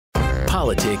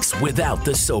Politics without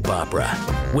the soap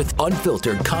opera, with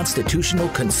unfiltered constitutional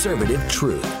conservative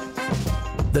truth.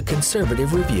 The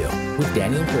Conservative Review with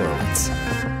Daniel Horowitz.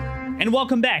 And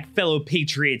welcome back, fellow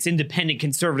patriots, independent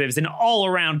conservatives, and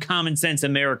all-around common-sense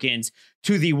Americans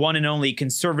to the one and only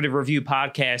Conservative Review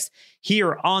podcast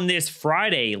here on this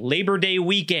Friday, Labor Day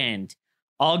weekend,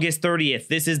 August 30th.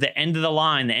 This is the end of the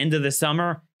line, the end of the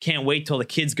summer. Can't wait till the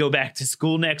kids go back to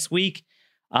school next week.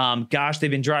 Gosh,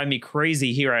 they've been driving me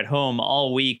crazy here at home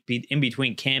all week in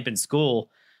between camp and school.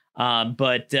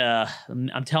 But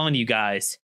I'm telling you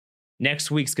guys,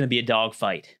 next week's going to be a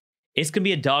dogfight. It's going to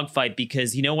be a dogfight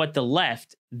because you know what? The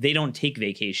left, they don't take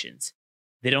vacations.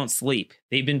 They don't sleep.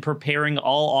 They've been preparing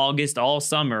all August, all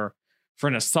summer for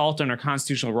an assault on our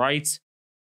constitutional rights,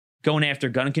 going after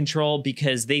gun control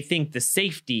because they think the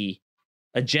safety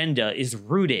agenda is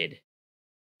rooted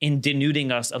in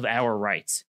denuding us of our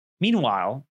rights.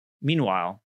 Meanwhile,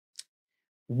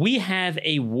 we have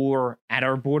a war at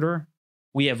our border.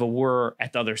 We have a war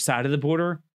at the other side of the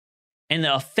border. And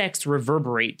the effects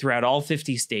reverberate throughout all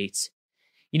 50 states.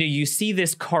 You know, you see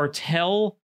this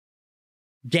cartel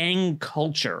gang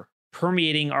culture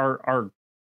permeating our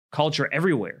culture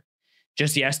everywhere.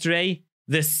 Just yesterday,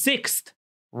 the sixth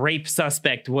rape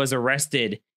suspect was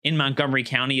arrested in Montgomery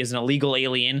County as an illegal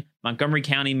alien, Montgomery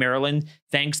County, Maryland,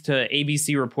 thanks to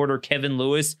ABC reporter Kevin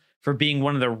Lewis for being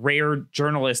one of the rare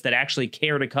journalists that actually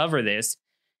care to cover this.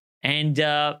 And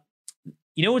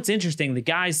you know what's interesting? The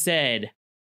guy said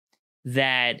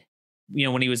that, you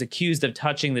know, when he was accused of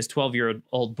touching this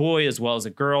 12-year-old boy as well as a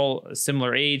girl a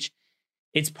similar age,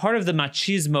 it's part of the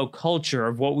machismo culture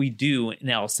of what we do in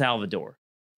El Salvador.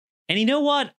 And you know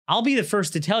what? I'll be the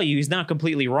first to tell you he's not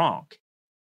completely wrong.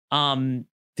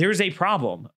 There's a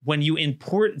problem when you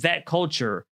import that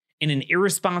culture in an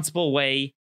irresponsible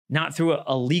way, not through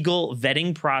a legal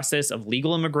vetting process of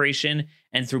legal immigration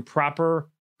and through proper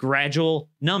gradual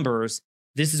numbers.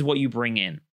 This is what you bring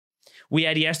in. We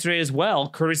had yesterday as well,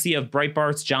 courtesy of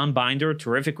Breitbart's John Binder,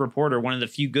 terrific reporter, one of the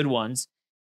few good ones.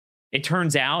 It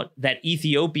turns out that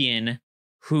Ethiopian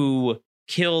who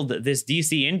killed this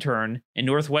DC intern in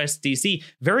Northwest DC,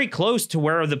 very close to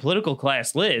where the political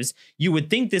class lives, you would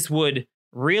think this would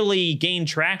really gain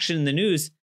traction in the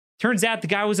news. Turns out the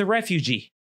guy was a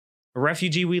refugee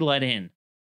we let in.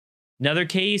 Another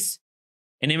case,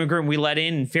 an immigrant we let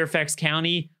in Fairfax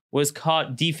County was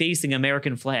caught defacing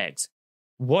American flags.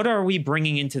 What are we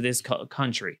bringing into this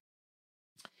country?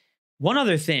 One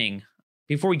other thing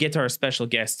before we get to our special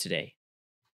guest today.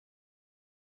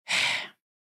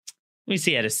 Let me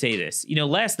see how to say this. You know,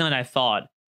 last night I thought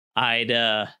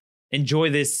I'd enjoy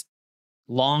this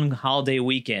long holiday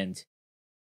weekend,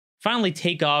 finally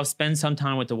take off, spend some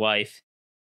time with the wife.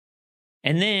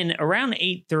 And then around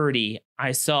 8:30,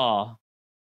 I saw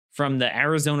from the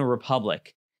Arizona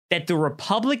Republic that the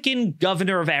Republican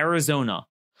governor of Arizona,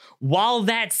 while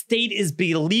that state is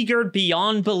beleaguered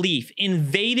beyond belief,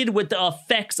 invaded with the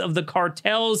effects of the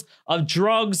cartels of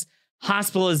drugs,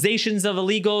 hospitalizations of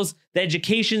illegals, the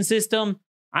education system,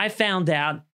 I found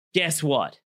out, guess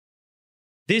what?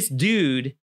 This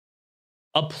dude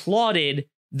applauded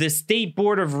the State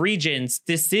Board of Regents'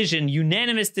 decision,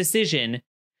 unanimous decision,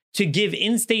 to give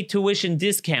in-state tuition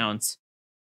discounts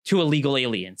to illegal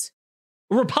aliens.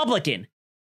 Republican.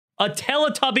 A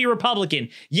Teletubby Republican.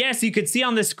 Yes, you could see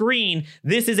on the screen,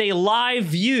 this is a live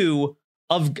view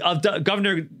of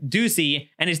Governor Ducey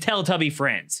and his Teletubby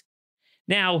friends.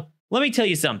 Now, let me tell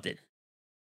you something.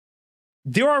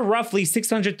 There are roughly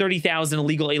 630,000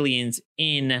 illegal aliens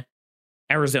in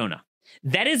Arizona.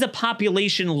 That is a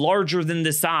population larger than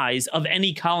the size of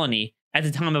any colony at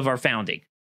the time of our founding.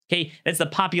 Okay, that's the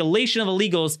population of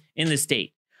illegals in the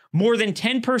state. More than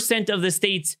 10% of the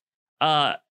state's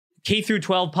K through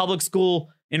 12 public school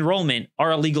enrollment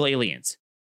are illegal aliens.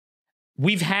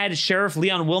 We've had Sheriff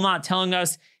Leon Wilmot telling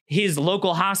us his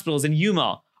local hospitals in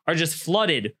Yuma are just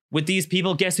flooded with these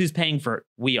people. Guess who's paying for it?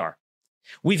 We are.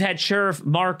 We've had Sheriff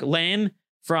Mark Lamb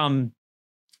from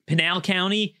Pinal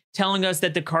County telling us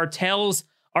that the cartels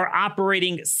are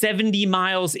operating 70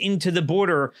 miles into the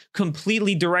border,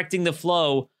 completely directing the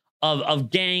flow of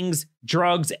gangs,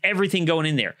 drugs, everything going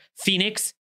in there.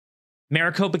 Phoenix,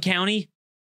 Maricopa County,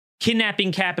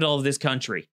 kidnapping capital of this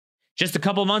country. Just a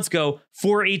couple months ago,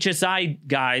 4 HSI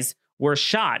guys were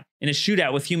shot in a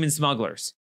shootout with human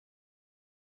smugglers.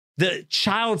 The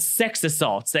child sex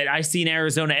assaults that I see in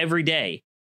Arizona every day,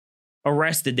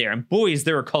 arrested there. And boy, is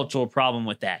there a cultural problem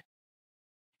with that.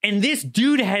 And this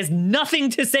dude has nothing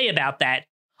to say about that.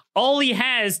 All he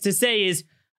has to say is,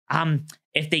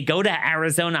 if they go to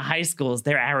Arizona high schools,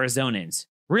 they're Arizonans.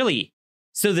 Really?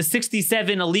 So the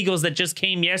 67 illegals that just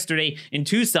came yesterday in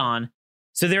Tucson,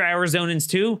 So they're Arizonans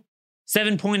too?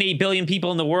 7.8 billion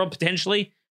people in the world,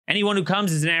 potentially. Anyone who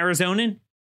comes is an Arizonan.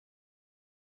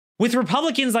 With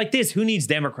Republicans like this, who needs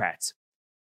Democrats?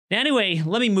 Now, anyway,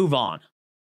 let me move on.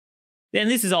 And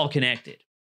this is all connected.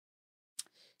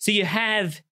 So you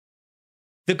have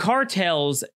the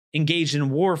cartels engaged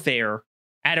in warfare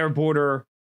at our border,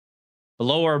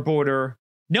 below our border.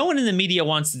 No one in the media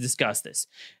wants to discuss this.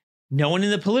 No one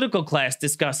in the political class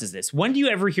discusses this. When do you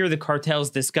ever hear the cartels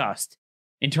discussed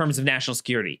in terms of national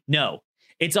security? No.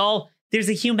 It's all, there's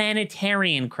a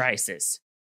humanitarian crisis.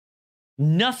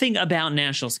 Nothing about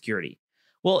national security.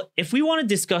 Well, if we want to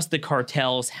discuss the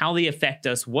cartels, how they affect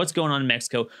us, what's going on in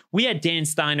Mexico, we had Dan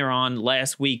Steiner on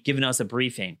last week giving us a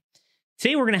briefing.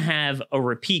 Today, we're going to have a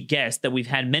repeat guest that we've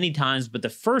had many times, but the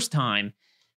first time,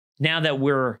 now that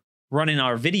we're running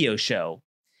our video show,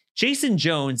 Jason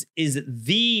Jones is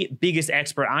the biggest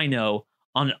expert I know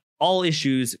on all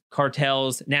issues,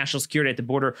 cartels, national security at the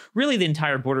border, really the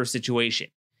entire border situation.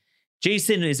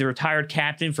 Jason is a retired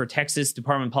captain for Texas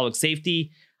Department of Public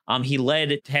Safety. He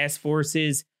led task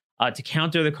forces to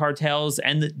counter the cartels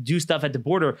and do stuff at the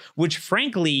border, which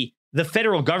frankly, the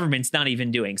federal government's not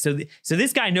even doing. So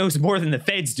this guy knows more than the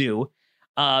feds do.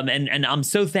 And I'm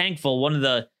so thankful. One of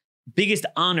the biggest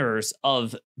honors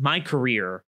of my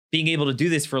career, being able to do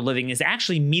this for a living, is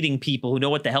actually meeting people who know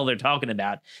what the hell they're talking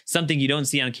about. Something you don't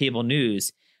see on cable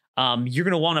news. You're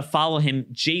going to want to follow him,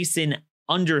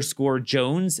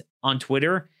 Jason_Jones on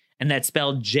Twitter. And that's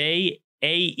spelled Jaeson.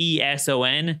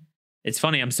 It's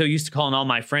funny. I'm so used to calling all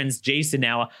my friends Jason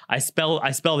now. I spell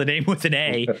the name with an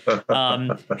A.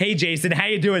 Hey, Jason, how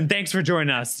you doing? Thanks for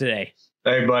joining us today.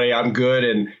 Hey, buddy, I'm good.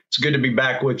 And it's good to be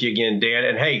back with you again, Dan.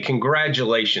 And hey,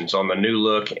 congratulations on the new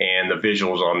look and the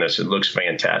visuals on this. It looks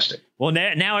fantastic. Well,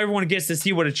 now everyone gets to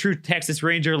see what a true Texas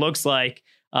Ranger looks like,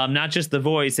 not just the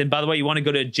voice. And by the way, you want to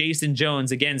go to Jason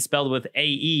Jones, again, spelled with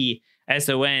AESON.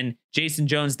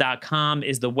 JasonJones.com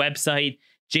is the website.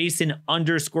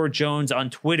 Jason_Jones on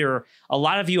Twitter. A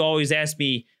lot of you always ask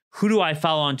me, who do I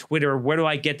follow on Twitter? Where do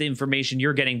I get the information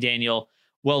you're getting, Daniel?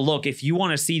 Well, look, if you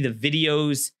want to see the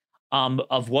videos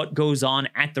of what goes on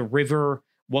at the river,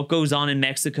 what goes on in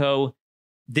Mexico,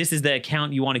 this is the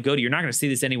account you want to go to. You're not going to see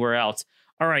this anywhere else.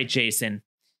 All right, Jason,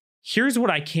 here's what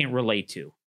I can't relate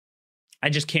to. I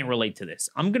just can't relate to this.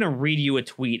 I'm going to read you a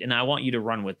tweet, and I want you to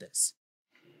run with this.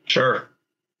 Sure.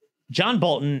 John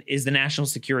Bolton is the national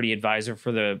security advisor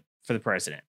for the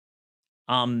president.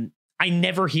 I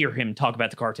never hear him talk about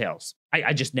the cartels.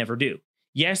 I just never do.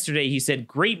 Yesterday, he said,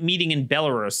 great meeting in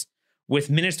Belarus with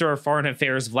Minister of Foreign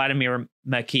Affairs Vladimir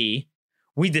Maki.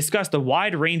 We discussed a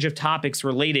wide range of topics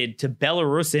related to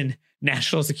Belarusian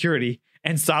national security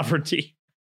and sovereignty.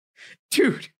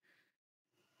 Dude.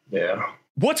 Yeah.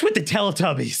 What's with the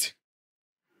Teletubbies?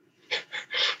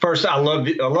 First, I love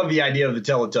the idea of the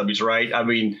Teletubbies, right? I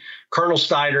mean, Colonel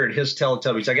Steiner and his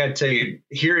Teletubbies, I got to tell you,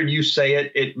 hearing you say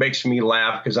it, it makes me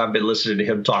laugh because I've been listening to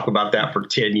him talk about that for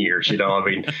 10 years. You know, I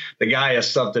mean, the guy is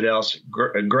something else,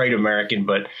 a great American.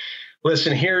 But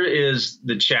listen, here is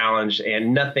the challenge,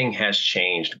 and nothing has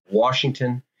changed.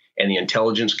 Washington and the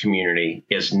intelligence community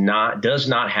does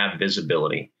not have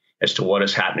visibility as to what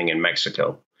is happening in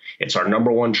Mexico. It's our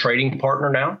number one trading partner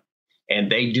now. And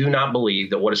they do not believe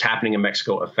that what is happening in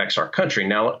Mexico affects our country.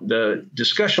 Now, the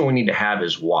discussion we need to have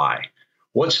is why.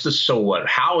 What's the so what?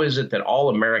 How is it that all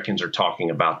Americans are talking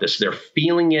about this? They're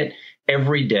feeling it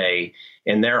every day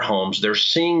in their homes. They're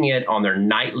seeing it on their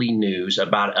nightly news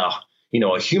about a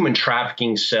human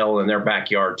trafficking cell in their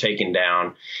backyard taken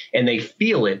down, and they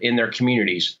feel it in their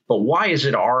communities. But why is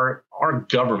it our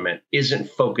government isn't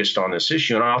focused on this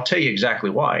issue? And I'll tell you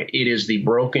exactly why. It is the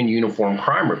broken uniform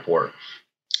crime report.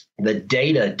 The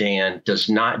data, Dan, does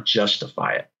not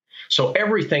justify it. So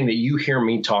everything that you hear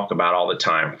me talk about all the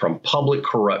time, from public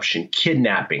corruption,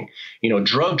 kidnapping,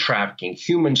 drug trafficking,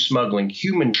 human smuggling,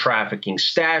 human trafficking,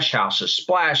 stash houses,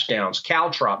 splashdowns,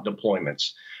 caltrop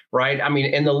deployments, right? I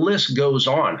mean, and the list goes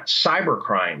on. Cyber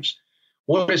crimes.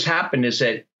 What has happened is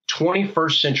that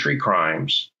 21st century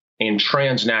crimes and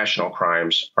transnational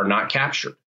crimes are not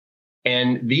captured.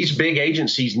 And these big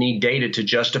agencies need data to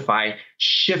justify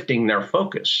shifting their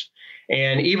focus.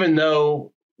 And even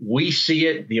though we see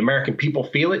it, the American people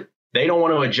feel it, they don't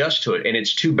want to adjust to it. And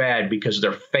it's too bad because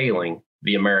they're failing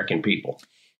the American people.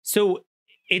 So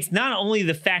it's not only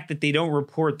the fact that they don't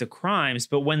report the crimes,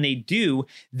 but when they do,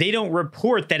 they don't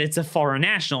report that it's a foreign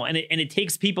national. And it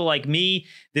takes people like me,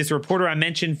 this reporter I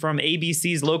mentioned from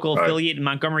ABC's local affiliate in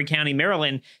Montgomery County,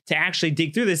 Maryland, to actually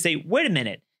dig through this, say, wait a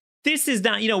minute. This is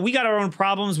not, we got our own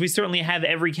problems. We certainly have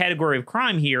every category of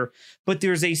crime here, but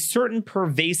there's a certain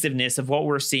pervasiveness of what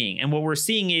we're seeing. And what we're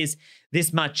seeing is this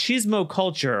machismo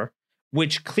culture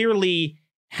which clearly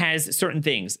has certain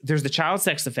things. There's the child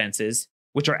sex offenses,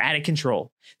 which are out of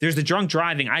control. There's the drunk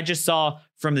driving. I just saw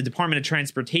from the Department of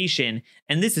Transportation,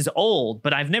 and this is old,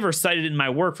 but I've never cited it in my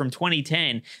work from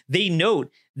 2010. They note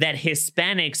that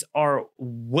Hispanics are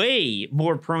way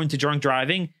more prone to drunk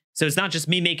driving. So it's not just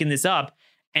me making this up.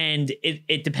 And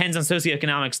it depends on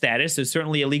socioeconomic status. So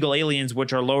certainly illegal aliens,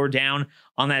 which are lower down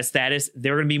on that status,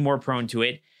 they're going to be more prone to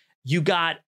it.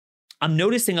 I'm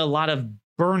noticing a lot of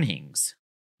burnings,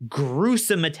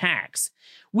 gruesome attacks.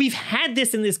 We've had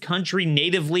this in this country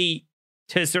natively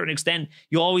to a certain extent.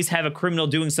 You always have a criminal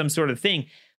doing some sort of thing.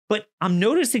 But I'm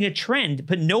noticing a trend,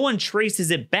 but no one traces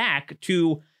it back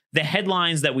to the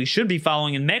headlines that we should be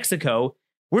following in Mexico.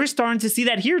 We're starting to see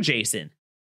that here, Jason.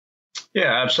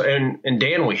 Yeah, absolutely. And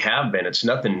Dan, we have been. It's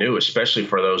nothing new, especially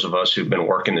for those of us who've been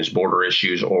working these border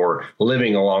issues or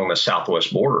living along the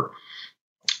southwest border.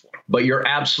 But you're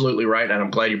absolutely right, and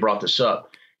I'm glad you brought this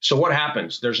up. So what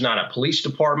happens? There's not a police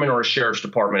department or a sheriff's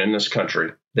department in this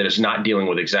country that is not dealing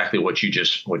with exactly what you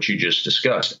just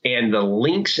discussed. And the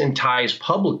links and ties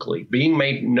publicly being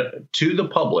made to the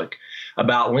public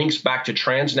about links back to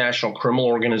transnational criminal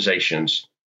organizations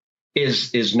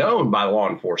is known by law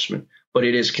enforcement, but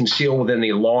it is concealed within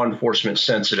the law enforcement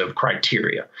sensitive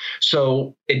criteria.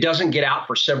 So it doesn't get out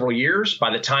for several years.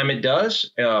 By the time it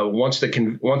does, once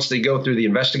they go through the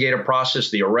investigative process,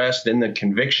 the arrest, then the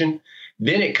conviction,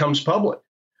 then it comes public.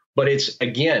 But it's,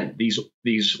 again,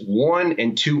 these 1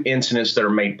 and 2 incidents that are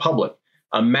made public.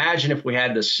 Imagine if we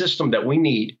had the system that we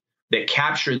need that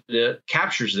captures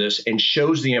this and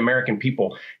shows the American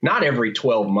people, not every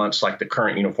 12 months like the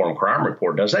current Uniform Crime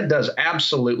Report does. That does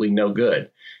absolutely no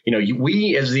good.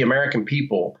 We as the American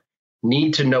people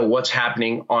need to know what's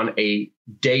happening on a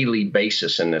daily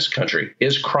basis in this country.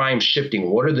 Is crime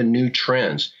shifting? What are the new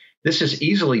trends? This is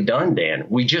easily done, Dan.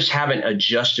 We just haven't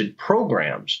adjusted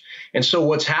programs. And so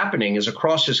what's happening is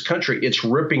across this country, it's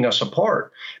ripping us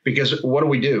apart. Because what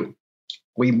do?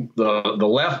 The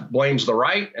left blames the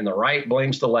right and the right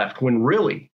blames the left, when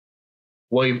really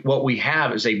what we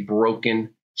have is a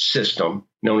broken system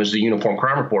known as the Uniform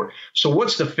Crime Report. So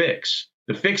what's the fix?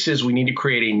 The fix is we need to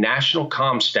create a national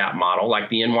CompStat model like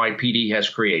the NYPD has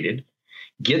created,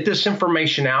 get this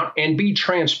information out and be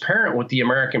transparent with the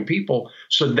American people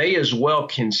so they as well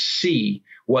can see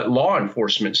what law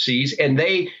enforcement sees, and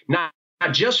they not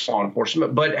just law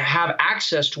enforcement, but have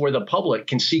access to where the public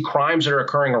can see crimes that are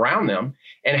occurring around them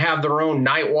and have their own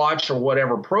night watch or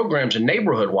whatever programs and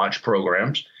neighborhood watch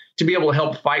programs to be able to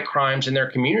help fight crimes in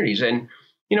their communities. And,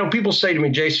 people say to me,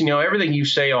 Jason, everything you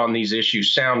say on these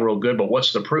issues sound real good, but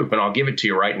what's the proof? And I'll give it to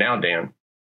you right now, Dan.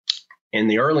 In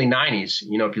the early 90s,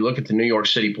 if you look at the New York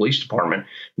City Police Department,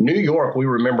 New York, we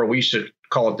used to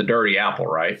call it the dirty apple,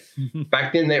 right?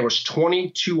 Back then, there was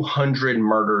 2,200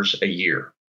 murders a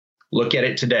year. Look at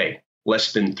it today,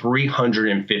 less than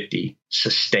 350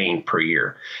 sustained per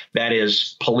year. That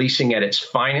is policing at its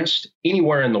finest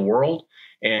anywhere in the world.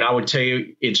 And I would tell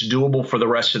you it's doable for the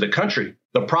rest of the country.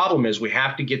 The problem is we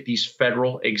have to get these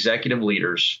federal executive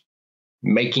leaders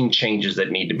making changes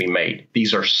that need to be made.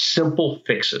 These are simple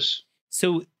fixes.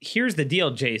 So here's the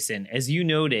deal, Jason. As you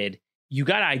noted, you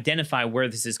got to identify where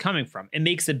this is coming from. It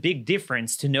makes a big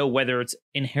difference to know whether it's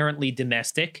inherently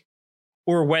domestic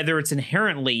or whether it's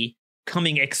inherently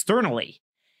coming externally.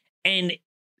 And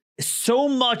so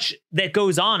much that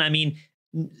goes on. I mean,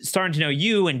 starting to know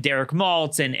you and Derek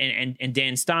Maltz and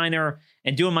Dan Steiner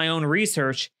and doing my own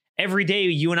research, every day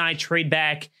you and I trade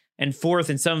back and forth,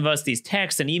 and some of us these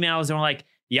texts and emails, and we're like,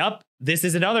 yep, this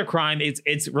is another crime.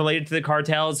 It's related to the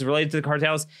cartels,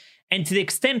 And to the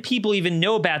extent people even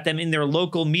know about them in their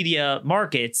local media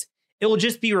markets, it will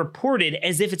just be reported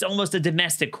as if it's almost a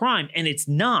domestic crime. And it's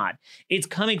not. It's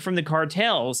coming from the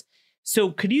cartels.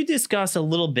 So could you discuss a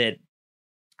little bit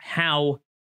how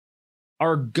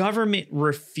our government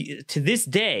to this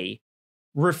day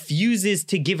refuses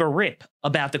to give a rip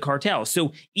about the cartels?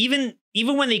 So even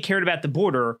when they cared about the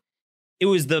border, it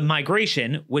was the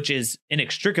migration, which is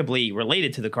inextricably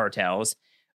related to the cartels.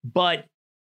 But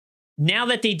now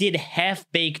that they did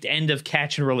half-baked end of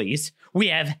catch and release, we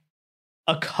have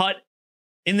a cut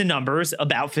in the numbers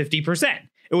about 50%.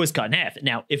 It was cut in half.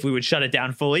 Now, if we would shut it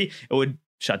down fully, it would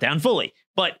shut down fully,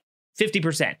 but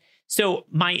 50%. So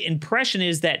my impression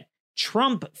is that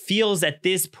Trump feels at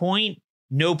this point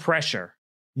no pressure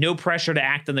to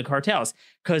act on the cartels.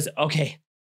 Because, okay,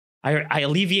 I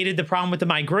alleviated the problem with the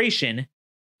migration,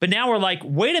 but now we're like,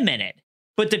 wait a minute.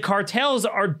 But the cartels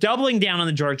are doubling down on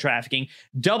the drug trafficking,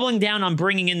 doubling down on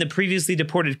bringing in the previously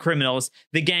deported criminals,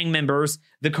 the gang members,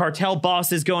 the cartel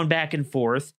bosses going back and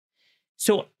forth.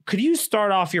 So could you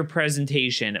start off your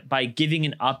presentation by giving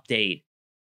an update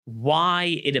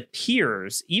why it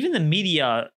appears, even the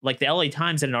media, like the LA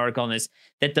Times had an article on this,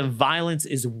 that the violence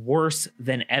is worse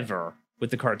than ever with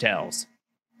the cartels.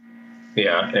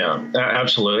 Yeah,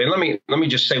 absolutely. And let me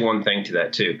just say one thing to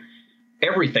that too.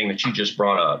 Everything that you just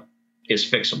brought up is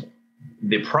fixable.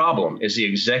 The problem is the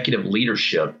executive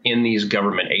leadership in these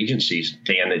government agencies,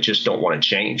 Dan, that just don't want to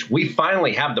change. We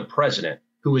finally have the president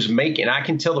who is making, I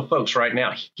can tell the folks right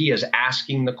now, he is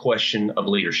asking the question of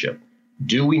leadership.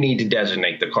 Do we need to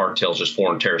designate the cartels as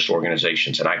foreign terrorist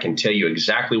organizations? And I can tell you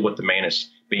exactly what the man is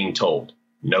being told.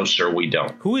 No, sir, we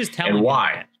don't. Who is telling and why?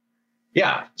 You that?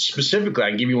 Yeah, specifically, I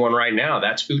can give you one right now.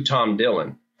 That's Utam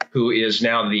Dillon, who is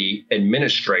now the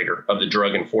administrator of the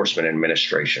Drug Enforcement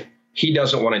Administration. He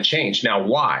doesn't want to change. Now,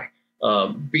 why?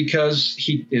 Because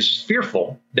he is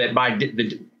fearful that by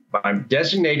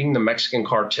designating the Mexican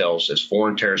cartels as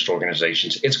foreign terrorist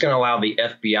organizations, it's going to allow the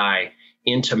FBI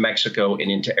into Mexico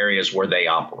and into areas where they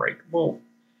operate. Well,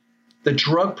 the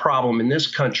drug problem in this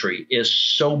country is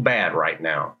so bad right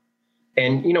now.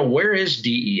 And, where is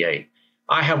DEA?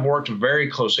 I have worked very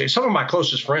closely. Some of my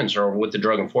closest friends are with the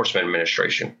Drug Enforcement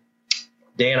Administration.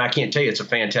 Dan, I can't tell you it's a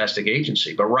fantastic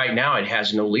agency, but right now it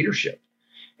has no leadership.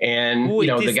 And,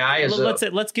 the guy is...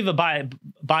 Let's give a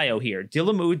bio here.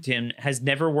 Dillon Utam has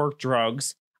never worked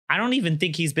drugs. I don't even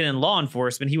think he's been in law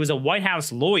enforcement. He was a White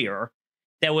House lawyer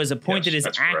that was appointed as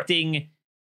acting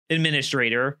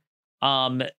administrator.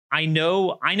 I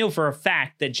know for a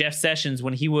fact that Jeff Sessions,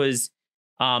 when he was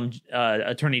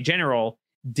Attorney General,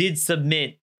 did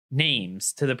submit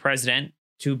names to the president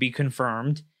to be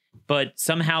confirmed, but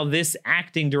somehow this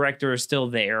acting director is still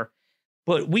there.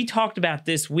 But we talked about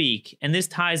this week, and this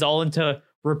ties all into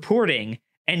reporting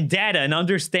and data and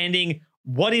understanding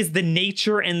what is the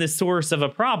nature and the source of a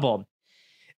problem.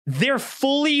 They're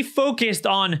fully focused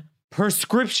on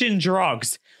prescription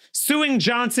drugs, suing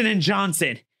Johnson &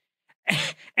 Johnson.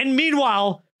 And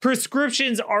meanwhile,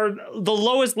 prescriptions are the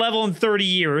lowest level in 30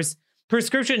 years.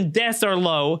 Prescription deaths are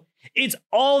low. It's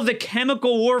all the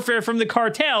chemical warfare from the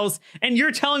cartels. And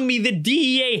you're telling me the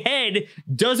DEA head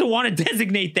doesn't want to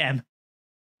designate them.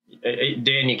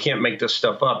 Dan, you can't make this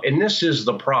stuff up. And this is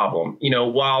the problem.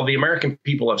 While the American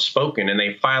people have spoken and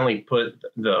they finally put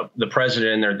the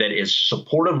president in there that is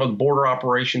supportive of border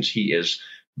operations, he is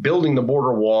building the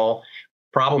border wall.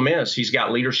 Problem is, he's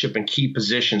got leadership in key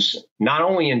positions, not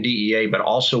only in DEA, but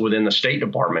also within the State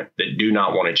Department that do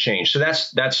not want to change. So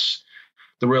that's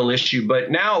the real issue.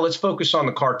 But now let's focus on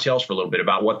the cartels for a little bit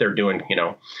about what they're doing.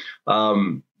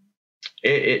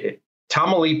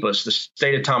 Tamaulipas, the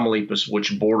state of Tamaulipas,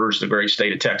 which borders the great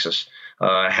state of Texas,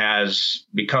 has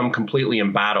become completely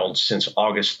embattled since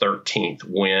August 13th,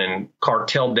 when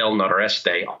Cartel del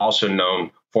Noreste, also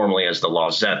known formerly as the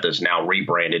Los Zetas, now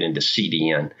rebranded into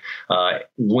CDN,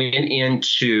 went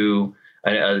into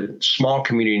a small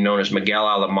community known as Miguel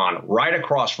Alemán, right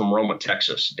across from Roma,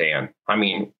 Texas, Dan. I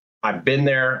mean, I've been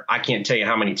there. I can't tell you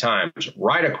how many times.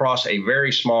 Right across a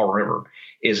very small river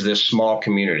is this small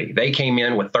community. They came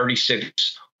in with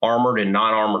 36 armored and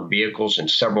non-armored vehicles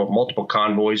and multiple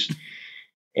convoys.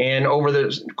 And over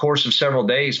the course of several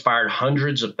days, fired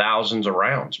hundreds of thousands of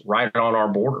rounds right on our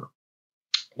border.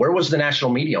 Where was the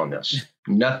national media on this?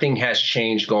 Nothing has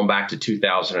changed going back to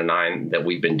 2009 that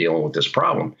we've been dealing with this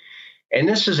problem. And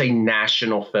this is a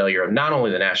national failure of not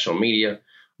only the national media,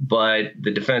 but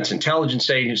the Defense Intelligence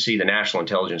Agency, the National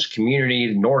Intelligence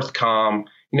Community, Northcom.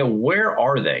 Where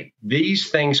are they?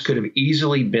 These things could have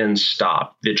easily been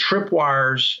stopped. The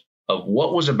tripwires of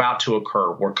what was about to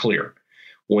occur were clear.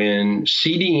 When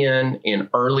CDN in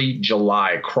early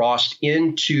July crossed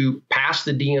past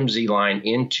the DMZ line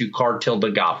into Cartel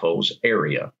de Golfo's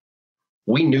area,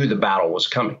 we knew the battle was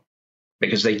coming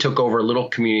because they took over a little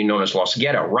community known as Los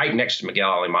Guerra, right next to Miguel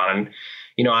Alemán.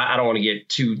 And, I don't want to get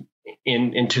too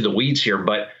into the weeds here,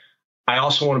 but I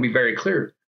also want to be very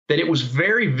clear that it was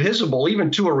very visible,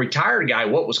 even to a retired guy,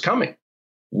 what was coming.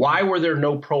 Why were there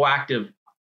no proactive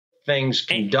things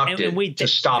conducted and wait, to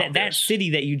stop this? That city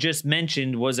that you just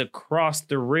mentioned was across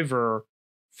the river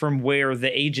from where the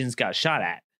agents got shot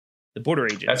at, the border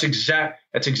agents. That's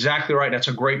exactly right. That's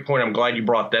a great point. I'm glad you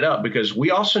brought that up, because we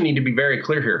also need to be very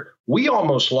clear here. We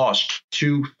almost lost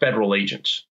 2 federal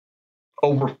agents.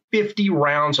 Over 50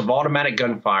 rounds of automatic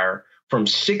gunfire from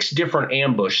 6 different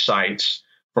ambush sites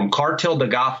from Cartel de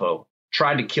Golfo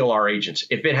tried to kill our agents.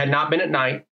 If it had not been at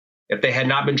night, if they had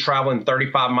not been traveling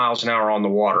 35 miles an hour on the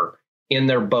water in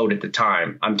their boat at the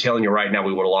time, I'm telling you right now,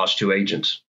 we would have lost 2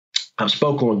 agents. I've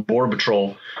spoken with Border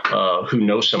Patrol, who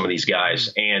knows some of these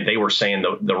guys, and they were saying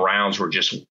the rounds were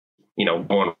just,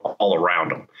 going all around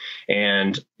them.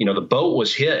 And, the boat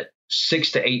was hit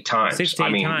 6 to 8 times.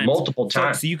 Multiple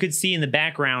times. So you could see in the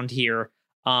background here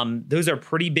those are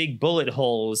pretty big bullet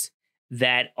holes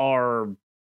that are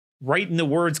right in the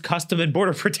words Custom and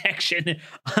Border Protection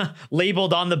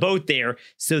labeled on the boat there.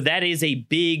 So that is a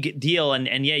big deal.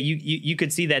 And yeah, you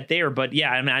could see that there. But yeah,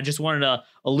 I mean, I just wanted to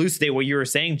elucidate what you were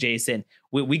saying, Jason.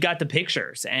 We got the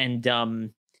pictures and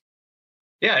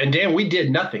yeah, and Dan, we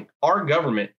did nothing. Our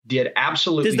government did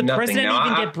absolutely nothing. Does the president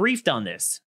even get briefed on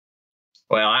this?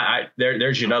 Well,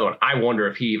 there's another one. I wonder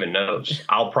if he even knows.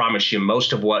 I'll promise you,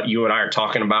 most of what you and I are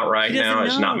talking about right now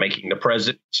is not making the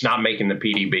president. It's not making the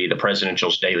PDB, the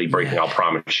presidential's daily briefing. I'll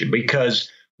promise you. Because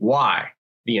why?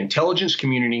 The intelligence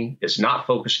community is not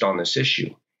focused on this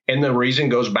issue, and the reason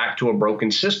goes back to a broken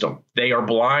system. They are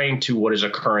blind to what is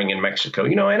occurring in Mexico.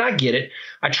 And I get it.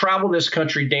 I travel this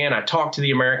country, Dan. I talk to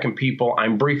the American people.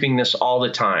 I'm briefing this all the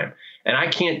time. And I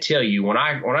can't tell you when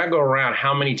I go around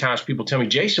how many times people tell me,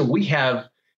 Jason, we have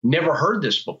never heard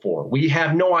this before. We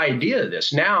have no idea of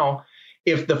this. Now,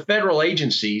 if the federal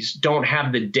agencies don't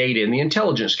have the data and the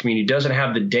intelligence community doesn't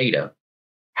have the data,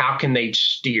 how can they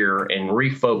steer and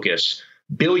refocus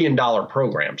billion-dollar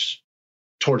programs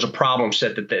towards a problem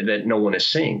set that no one is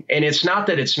seeing? And it's not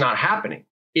that it's not happening.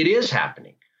 It is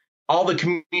happening. All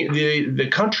the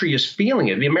country is feeling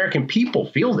it. The American people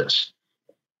feel this.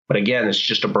 But again, it's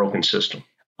just a broken system.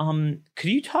 Could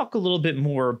you talk a little bit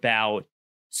more about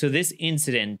this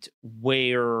incident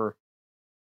where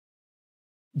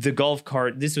this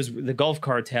was the Gulf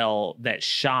Cartel that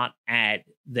shot at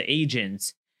the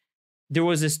agents? There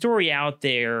was a story out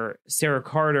there, Sarah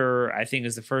Carter, I think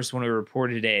is the first one who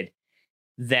reported it,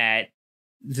 that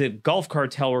the Gulf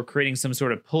Cartel were creating some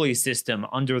sort of pulley system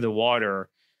under the water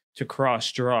to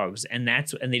cross drugs, and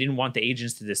they didn't want the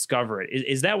agents to discover it.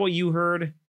 Is that what you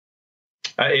heard?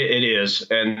 It is.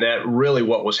 And that really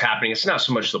what was happening. It's not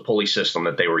so much the pulley system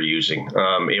that they were using.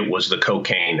 It was the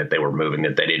cocaine that they were moving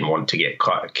that they didn't want to get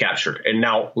captured. And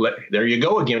now there you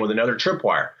go again with another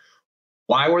tripwire.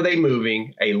 Why were they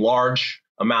moving a large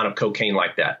amount of cocaine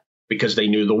like that? Because they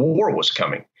knew the war was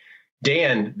coming.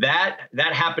 Dan, that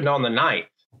happened on the 9th.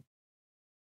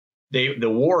 The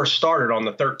war started on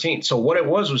the 13th. So what it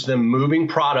was them moving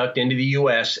product into the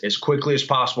U.S. as quickly as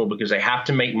possible because they have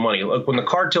to make money. Look, when the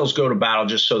cartels go to battle,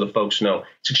 just so the folks know,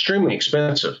 it's extremely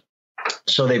expensive.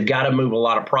 So they've got to move a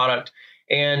lot of product.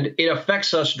 And it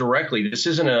affects us directly. This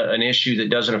isn't an issue that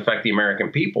doesn't affect the American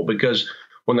people, because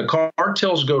when the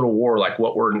cartels go to war, like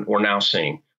what we're now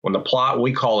seeing, when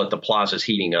we call it the plaza's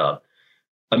heating up,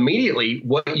 immediately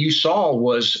what you saw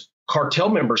was cartel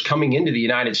members coming into the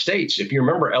United States. If you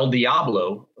remember El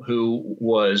Diablo, who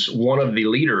was one of the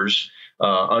leaders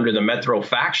under the Metro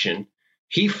faction,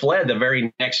 he fled the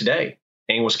very next day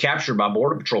and was captured by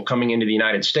Border Patrol coming into the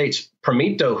United States.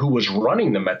 Primito, who was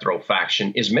running the Metro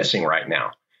faction, is missing right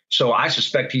now. So I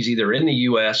suspect he's either in the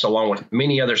U.S. along with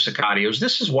many other sicarios.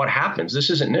 This is what happens. This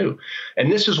isn't new.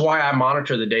 And this is why I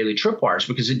monitor the daily tripwires,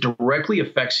 because it directly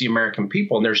affects the American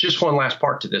people. And there's just one last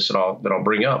part to this that I'll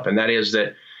bring up, and that is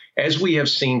that as we have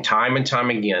seen time and time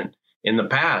again in the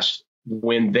past,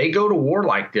 when they go to war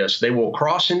like this, they will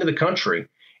cross into the country,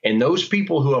 and those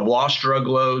people who have lost drug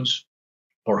loads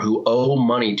or who owe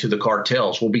money to the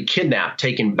cartels will be kidnapped,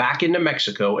 taken back into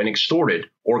Mexico, and extorted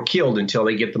or killed until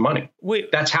they get the money.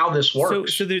 Wait, that's how this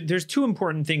works. So there's two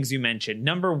important things you mentioned.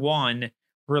 Number one,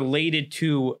 related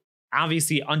to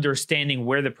obviously understanding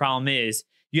where the problem is,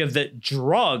 you have the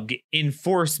Drug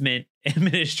Enforcement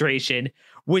Administration,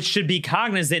 which should be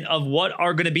cognizant of what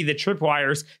are going to be the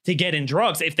tripwires to get in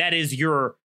drugs, if that is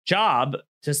your job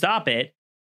to stop it.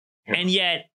 Yeah. And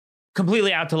yet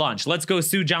completely out to lunch. Let's go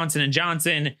sue Johnson &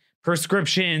 Johnson,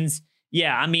 prescriptions.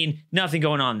 Yeah, I mean, nothing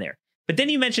going on there. But then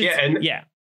you mentioned, and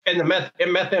the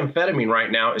methamphetamine right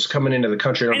now is coming into the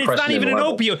country. And it's not even an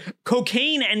opioid.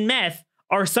 Cocaine and meth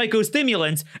are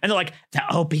psychostimulants, and they're like, the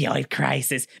opioid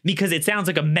crisis, because it sounds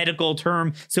like a medical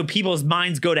term, so people's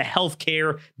minds go to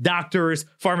healthcare, doctors,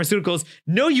 pharmaceuticals.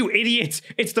 No, you idiots.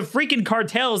 It's the freaking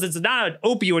cartels. It's not an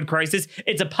opioid crisis.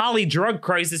 It's a poly-drug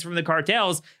crisis from the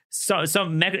cartels. So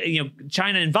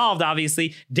China involved,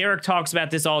 obviously. Derek talks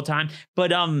about this all the time.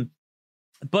 But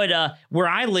where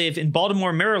I live in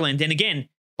Baltimore, Maryland, and again,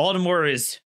 Baltimore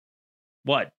is,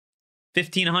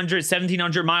 1,500,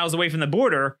 1,700 miles away from the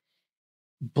border.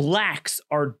 Blacks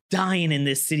are dying in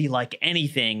this city like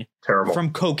anything. Terrible.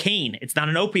 From cocaine. It's not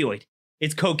an opioid.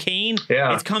 It's cocaine.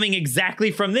 Yeah. It's coming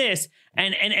exactly from this.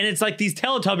 And it's like these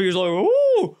Teletubbies are like,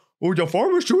 oh, the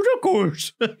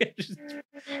pharmaceuticals.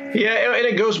 Yeah, and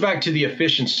it goes back to the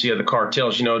efficiency of the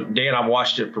cartels. Dan, I've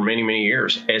watched it for many, many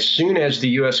years. As soon as the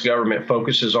U.S. government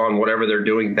focuses on whatever they're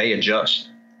doing, they adjust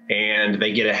and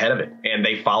they get ahead of it and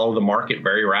they follow the market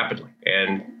very rapidly.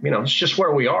 And, it's just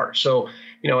where we are. So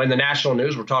in the national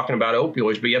news, we're talking about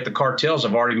opioids, but yet the cartels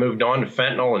have already moved on to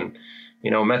fentanyl and,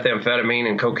 methamphetamine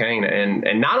and cocaine,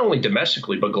 and not only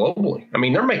domestically, but globally. I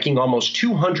mean, they're making almost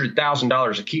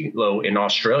 $200,000 a kilo in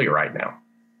Australia right now.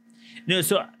 No,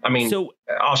 so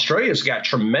Australia's got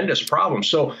tremendous problems.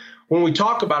 So when we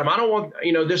talk about them, I don't want,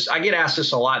 this, I get asked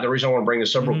this a lot. And the reason I want to bring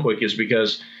this up real quick is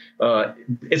because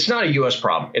it's not a U.S.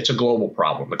 problem. It's a global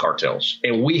problem, the cartels.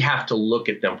 And we have to look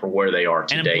at them for where they are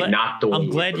today, not the way I'm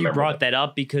glad you brought them. that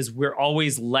up, because we're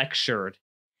always lectured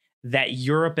that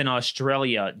Europe and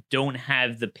Australia don't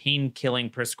have the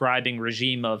pain-killing prescribing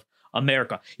regime of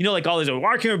America. Like all these,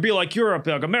 why can't it be like Europe?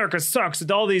 Like America sucks with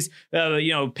all these,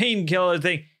 painkiller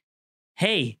thing.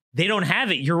 Hey, they don't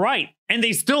have it. You're right. And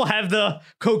they still have the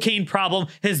cocaine problem.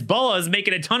 Hezbollah is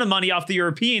making a ton of money off the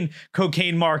European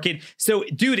cocaine market. So,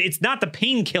 dude, it's not the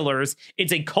painkillers.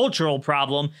 It's a cultural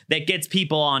problem that gets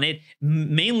people on it.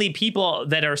 Mainly people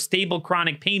that are stable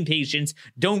chronic pain patients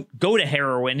don't go to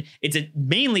heroin. It's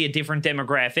mainly a different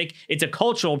demographic. It's a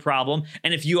cultural problem.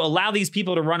 And if you allow these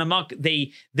people to run amok,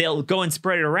 they'll go and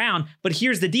spread it around. But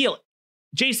here's the deal.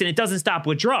 Jason, it doesn't stop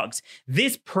with drugs.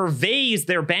 This pervades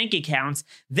their bank accounts.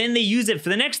 Then they use it for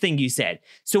the next thing you said.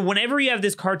 So whenever you have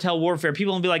this cartel warfare,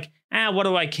 people will be like, what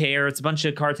do I care? It's a bunch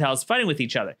of cartels fighting with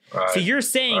each other. Right. So you're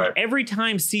saying every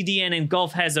time CDN and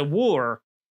Gulf has a war,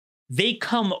 they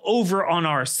come over on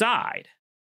our side.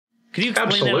 Could you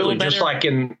explain that a little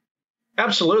better?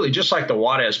 Absolutely. Just like the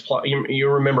Juarez plot. You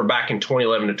remember back in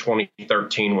 2011 to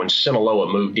 2013 when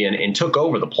Sinaloa moved in and took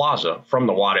over the plaza from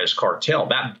the Juarez cartel.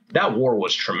 That war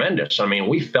was tremendous. I mean,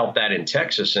 we felt that in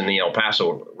Texas in the El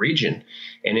Paso region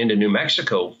and into New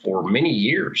Mexico for many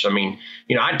years. I mean,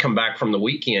 I'd come back from the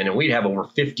weekend and we'd have over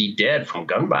 50 dead from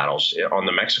gun battles on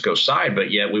the Mexico side.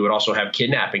 But yet we would also have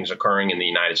kidnappings occurring in the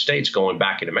United States going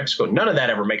back into Mexico. None of that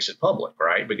ever makes it public,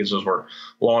 right? Because those were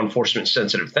law enforcement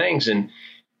sensitive things. And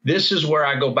this is where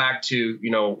I go back to,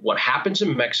 what happens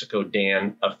in Mexico,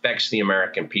 Dan, affects the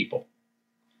American people.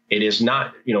 It is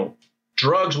not,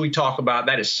 drugs we talk about.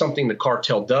 That is something the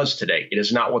cartel does today. It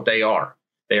is not what they are.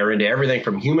 They are into everything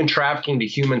from human trafficking to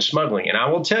human smuggling. And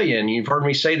I will tell you, and you've heard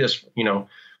me say this,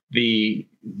 the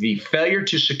failure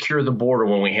to secure the border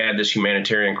when we had this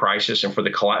humanitarian crisis, and for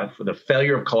the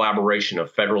failure of collaboration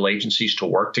of federal agencies to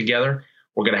work together,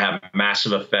 we're going to have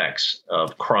massive effects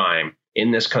of crime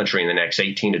in this country in the next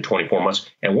 18 to 24 months.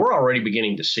 And we're already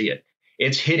beginning to see it.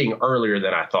 It's hitting earlier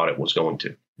than I thought it was going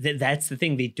to. That's the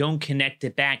thing. They don't connect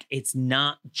it back. It's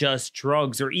not just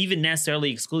drugs or even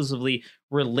necessarily exclusively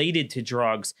related to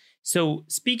drugs. So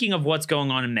speaking of what's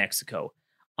going on in Mexico,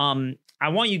 I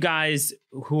want you guys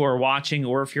who are watching,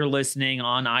 or if you're listening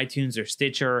on iTunes or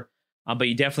Stitcher, but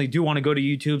you definitely do want to go to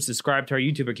YouTube, subscribe to our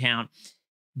YouTube account,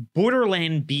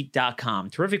 borderlandbeat.com,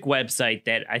 terrific website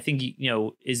that I think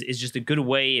is just a good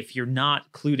way if you're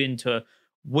not clued into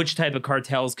which type of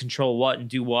cartels control what and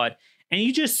do what, and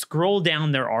you just scroll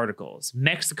down their articles.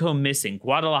 Mexico missing,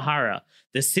 Guadalajara,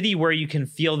 the city where you can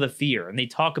feel the fear, and they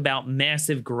talk about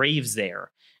massive graves there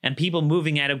and people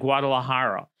moving out of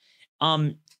Guadalajara.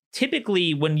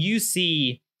 Typically when you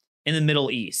see in the Middle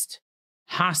East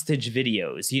hostage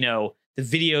videos, the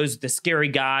videos, the scary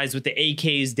guys with the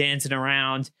AKs dancing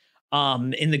around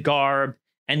in the garb,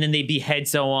 and then they behead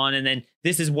someone. And then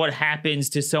this is what happens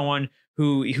to someone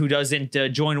who doesn't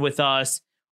join with us.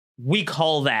 We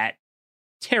call that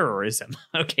terrorism.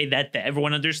 Okay, that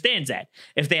everyone understands that.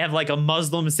 If they have like a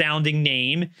Muslim sounding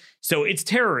name, so it's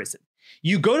terrorism.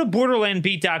 You go to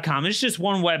borderlandbeat.com. It's just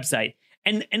one website,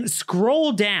 and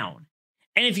scroll down.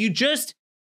 And if you just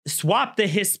swap the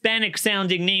Hispanic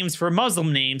sounding names for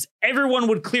Muslim names, everyone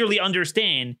would clearly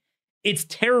understand it's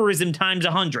terrorism times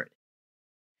 100.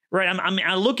 Right? I'm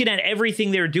looking at everything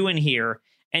they're doing here,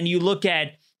 and you look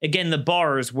at, again, the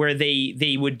bars where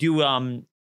they would do a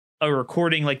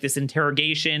recording like this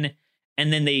interrogation,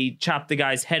 and then they chop the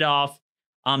guy's head off.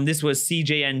 This was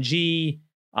CJNG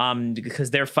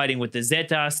because they're fighting with the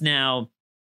Zetas now.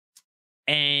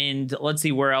 And let's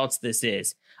see where else this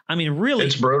is. I mean, really,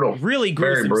 it's brutal, really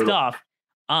gruesome stuff.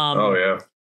 Oh,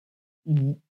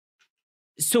 yeah.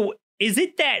 So is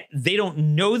it that they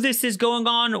don't know this is going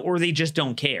on, or they just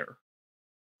don't care?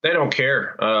 They don't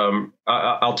care.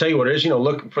 I'll tell you what it is.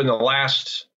 Look, for the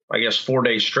last, 4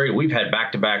 days straight, we've had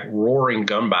back-to-back roaring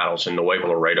gun battles in Nuevo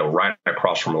Laredo, right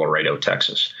across from Laredo,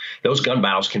 Texas. Those gun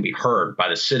battles can be heard by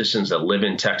the citizens that live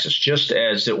in Texas, just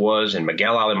as it was in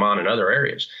Miguel Alemán and other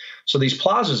areas. So these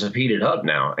plazas have heated up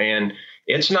now, and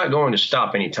it's not going to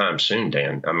stop anytime soon,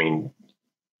 Dan. I mean,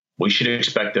 we should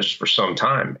expect this for some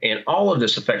time. And all of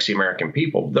this affects the American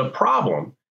people. The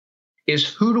problem is,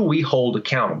 who do we hold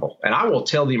accountable? And I will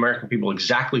tell the American people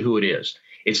exactly who it is.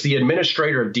 It's the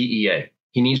administrator of DEA.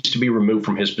 He needs to be removed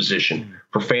from his position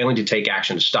for failing to take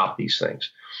action to stop these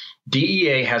things.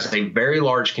 DEA has a very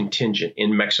large contingent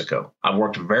in Mexico. I've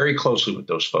worked very closely with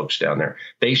those folks down there.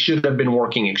 They should have been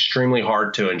working extremely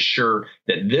hard to ensure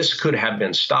that this could have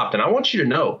been stopped. And I want you to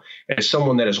know, as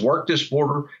someone that has worked this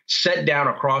border, sat down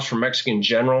across from Mexican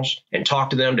generals and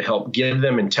talked to them to help give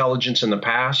them intelligence in the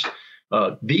past,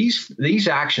 these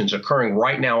actions occurring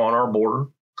right now on our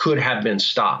border could have been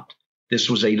stopped.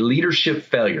 This was a leadership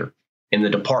failure in the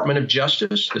Department of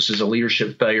Justice. This is a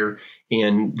leadership failure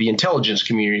in the intelligence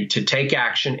community to take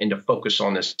action and to focus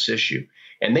on this issue.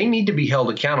 And they need to be held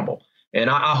accountable. And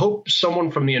I hope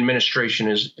someone from the administration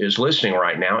is listening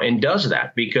right now and does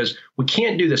that, because we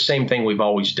can't do the same thing we've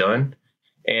always done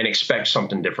and expect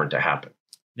something different to happen.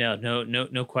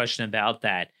 No question about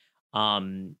that.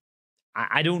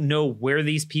 I don't know where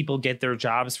these people get their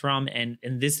jobs from. And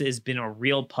this has been a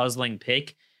real puzzling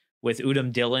pick with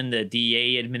Udom Dillon, the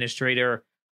DEA administrator.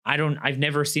 I've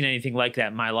never seen anything like that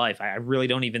in my life. I really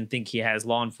don't even think he has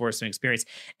law enforcement experience.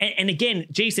 And again,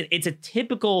 Jason, it's a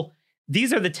typical,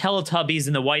 these are the Teletubbies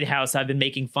in the White House I've been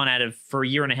making fun out of for a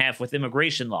year and a half with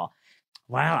immigration law.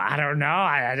 Well, I don't know.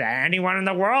 Anyone in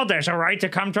the world, there's a right to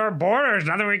come to our borders.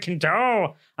 Nothing we can do.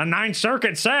 A Ninth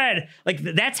Circuit said, like,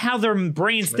 that's how their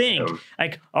brains think.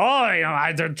 Like,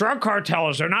 they're drug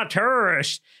cartels. They're not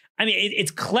terrorists. I mean, it's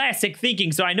classic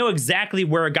thinking. So I know exactly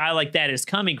where a guy like that is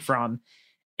coming from.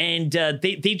 And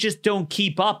they just don't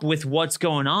keep up with what's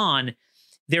going on.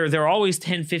 They're always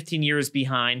 10, 15 years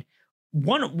behind.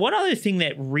 One other thing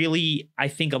that really I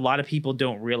think a lot of people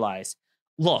don't realize,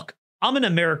 look, I'm an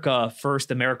America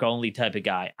first, America only type of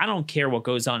guy. I don't care what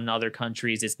goes on in other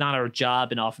countries. It's not our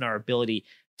job and often our ability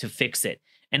to fix it.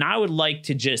 And I would like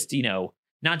to just,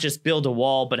 not just build a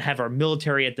wall, but have our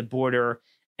military at the border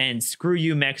and screw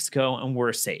you, Mexico, and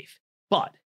we're safe.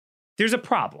 But there's a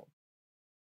problem.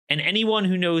 And anyone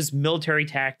who knows military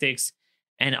tactics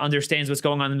and understands what's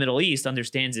going on in the Middle East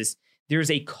understands this.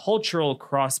 There's a cultural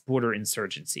cross-border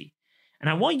insurgency. And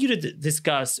I want you to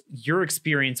discuss your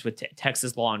experience with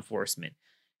Texas law enforcement.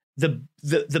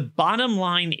 The bottom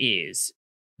line is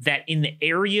that in the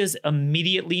areas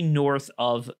immediately north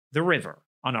of the river,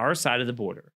 on our side of the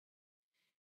border,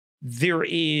 there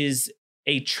is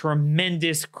a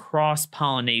tremendous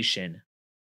cross-pollination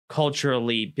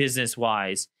culturally,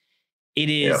 business-wise. It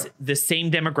is the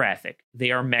same demographic.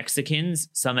 They are Mexicans.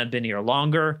 Some have been here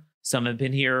longer. Some have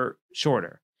been here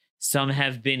shorter. Some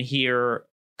have been here,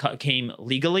 came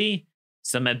legally.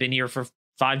 Some have been here for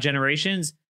 5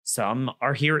 generations. Some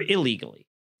are here illegally.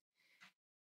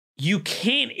 You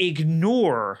can't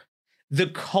ignore the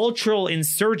cultural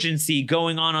insurgency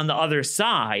going on the other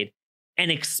side and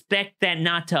expect that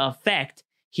not to affect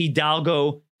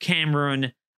Hidalgo,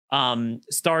 Cameron,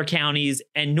 Starr counties,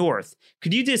 and north.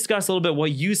 Could you discuss a little bit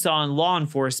what you saw in law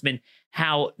enforcement,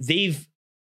 how they've,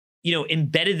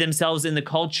 embedded themselves in the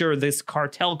culture, this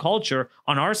cartel culture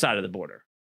on our side of the border?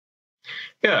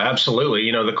 Yeah, absolutely.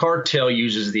 The cartel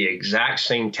uses the exact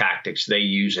same tactics they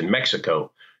use in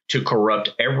Mexico to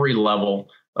corrupt every level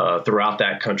throughout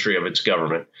that country of its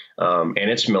government and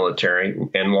its military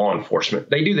and law enforcement.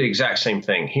 They do the exact same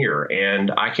thing here.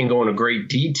 And I can go into great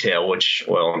detail, which,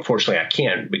 well, unfortunately I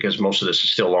can't, because most of this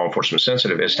is still law enforcement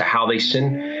sensitive, as to how they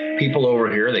send people over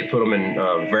here. They put them in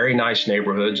very nice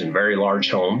neighborhoods and very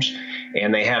large homes.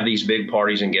 And they have these big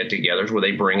parties and get-togethers where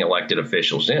they bring elected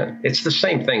officials in. It's the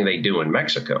same thing they do in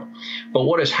Mexico. But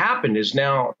what has happened is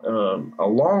now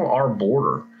along our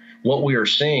border, what we are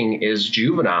seeing is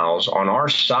juveniles on our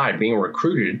side being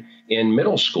recruited in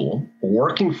middle school,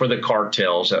 working for the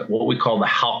cartels at what we call the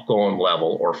Halcon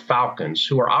level, or Falcons,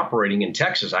 who are operating in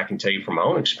Texas, I can tell you from my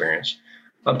own experience,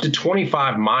 up to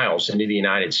 25 miles into the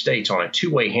United States on a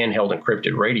 2-way handheld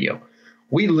encrypted radio.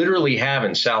 We literally have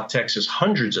in South Texas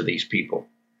hundreds of these people.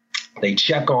 They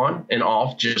check on and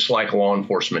off just like law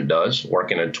enforcement does,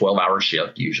 working a 12-hour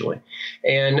shift usually.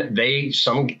 And they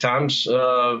sometimes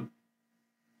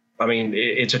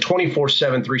it's a 24/7,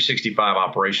 365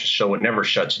 operation, so it never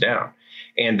shuts down.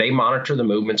 And they monitor the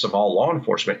movements of all law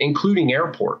enforcement, including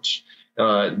airports.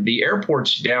 The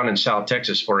airports down in South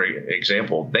Texas, for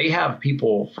example, they have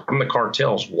people from the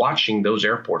cartels watching those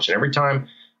airports. And every time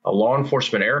a law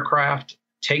enforcement aircraft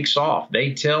takes off,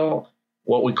 they tell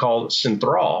what we call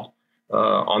Central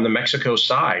on the Mexico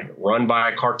side, run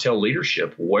by cartel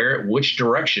leadership, which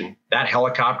direction that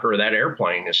helicopter or that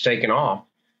airplane is taking off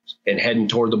and heading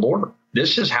toward the border.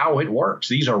 This is how it works.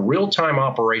 These are real-time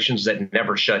operations that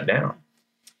never shut down.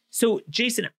 So,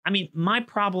 Jason, my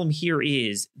problem here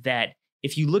is that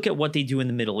if you look at what they do in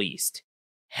the Middle East,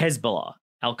 Hezbollah,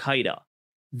 Al-Qaeda,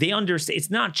 they understand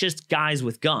it's not just guys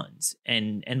with guns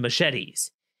and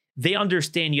machetes. they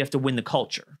understand you have to win the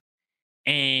culture.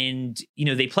 And,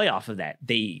 they play off of that.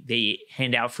 They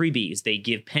hand out freebies. They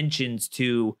give pensions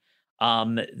to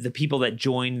the people that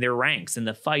join their ranks and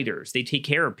the fighters. They take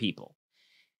care of people.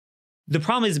 The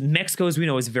problem is Mexico, as we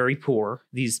know, is very poor.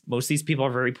 Most of these people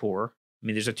are very poor. I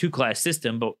mean, there's a two-class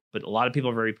system, but a lot of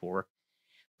people are very poor.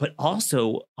 But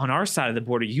also on our side of the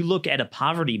border, you look at a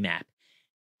poverty map.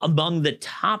 Among the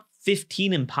top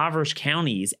 15 impoverished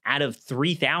counties out of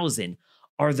 3,000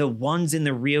 are the ones in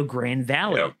the Rio Grande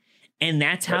Valley. Yep. And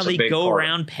that's how they go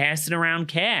around passing around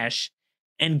cash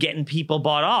and getting people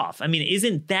bought off. I mean,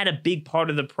 isn't that a big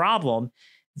part of the problem,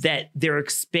 that they're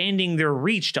expanding their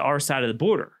reach to our side of the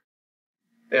border?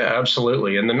 Yeah,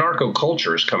 absolutely. And the narco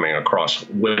culture is coming across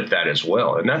with that as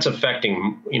well. And that's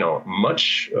affecting,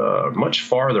 much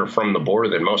farther from the border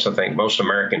than most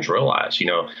Americans realize.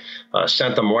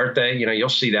 Santa Muerte, you'll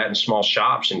see that in small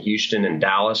shops in Houston and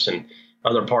Dallas and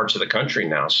other parts of the country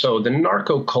now. So the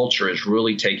narco culture is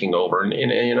really taking over. And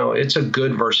it's a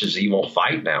good versus evil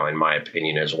fight now, in my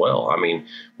opinion, as well. I mean,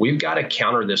 we've got to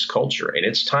counter this culture, and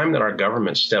it's time that our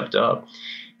government stepped up.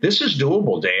 This is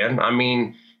doable, Dan. I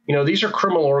mean, these are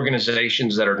criminal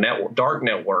organizations that are dark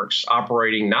networks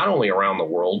operating not only around the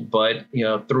world, but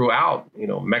throughout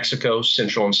Mexico,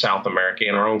 Central and South America,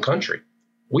 and our own country.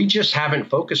 We just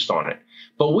haven't focused on it.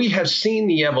 But we have seen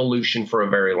the evolution for a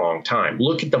very long time.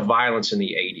 Look at the violence in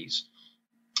the 80s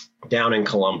down in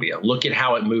Colombia. Look at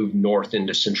how it moved north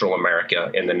into Central America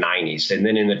in the 90s. And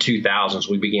then in the 2000s,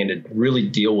 we began to really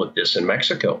deal with this in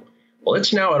Mexico. Well,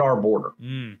 it's now at our border.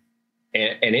 And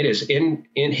it is in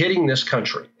hitting this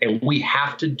country. And we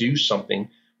have to do something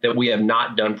that we have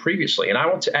not done previously. And I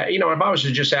want to, if I was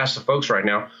to just ask the folks right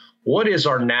now, what is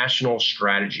our national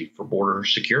strategy for border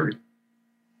security?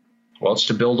 Well, it's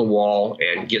to build a wall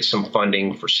and get some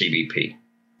funding for CBP.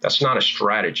 That's not a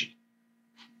strategy.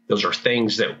 Those are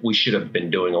things that we should have been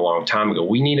doing a long time ago.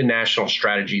 We need a national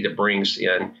strategy that brings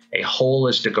in a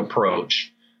holistic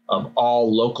approach of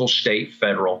all local, state,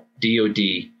 federal, DOD,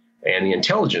 and the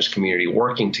intelligence community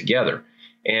working together.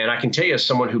 And I can tell you, as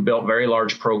someone who built very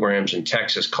large programs in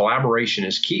Texas, collaboration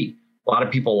is key. A lot of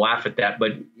people laugh at that,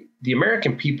 but the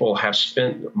American people have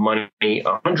spent money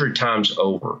 100 times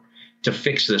over to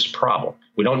fix this problem.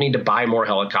 We don't need to buy more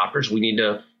helicopters. We need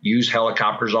to use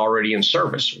helicopters already in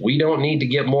service. We don't need to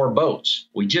get more boats.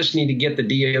 We just need to get the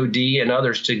DOD and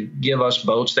others to give us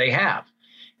boats they have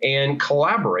and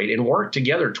collaborate and work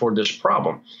together toward this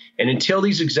problem. And until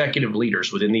these executive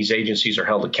leaders within these agencies are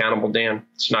held accountable, Dan,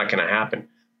 it's not going to happen.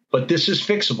 But this is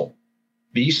fixable.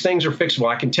 These things are fixable.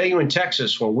 I can tell you in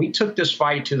Texas, when we took this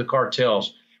fight to the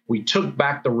cartels, we took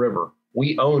back the river.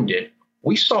 We owned it.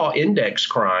 We saw index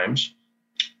crimes,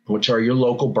 which are your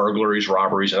local burglaries,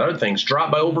 robberies, and other things,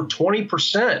 drop by over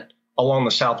 20% along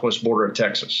the southwest border of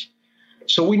Texas.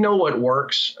 So we know what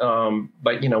works,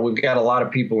 but, we've got a lot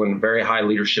of people in very high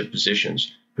leadership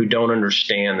positions who don't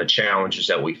understand the challenges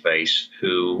that we face,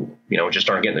 who, just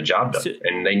aren't getting the job done,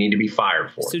 and they need to be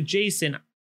fired for it. So, Jason,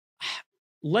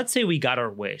 let's say we got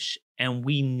our wish and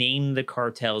we named the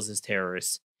cartels as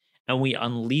terrorists and we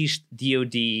unleashed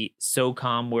DOD,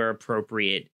 SOCOM where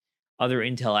appropriate, other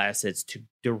intel assets to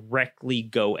directly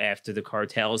go after the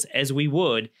cartels, as we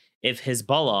would if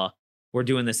Hezbollah were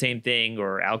doing the same thing,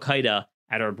 or Al-Qaeda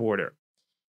at our border.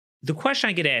 The question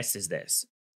I get asked is this: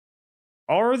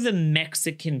 are the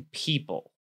Mexican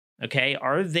people,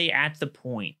 are they at the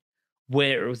point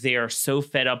where they are so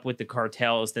fed up with the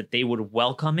cartels that they would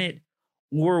welcome it?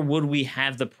 Or would we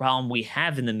have the problem we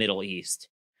have in the Middle East,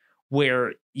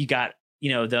 where you got,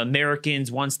 the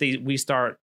Americans, once we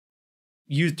start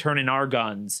turning our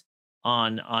guns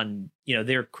on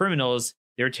they're criminals,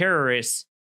 they're terrorists,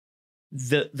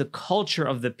 the culture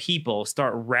of the people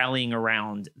start rallying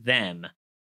around them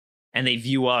and they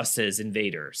view us as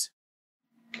invaders?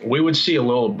 We would see a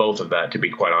little of both of that, to be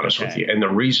quite honest with you. And the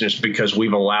reason is because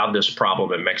we've allowed this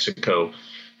problem in Mexico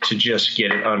to just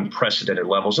get at unprecedented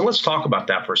levels. And let's talk about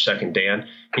that for a second, Dan.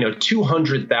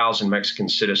 200,000 Mexican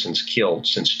citizens killed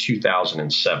since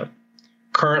 2007.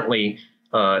 Currently,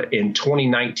 in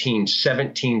 2019,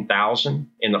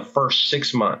 17,000 in the first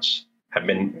 6 months have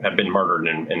been murdered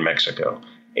in Mexico.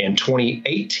 In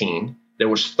 2018, there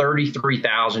was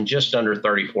 33,000, just under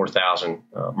 34,000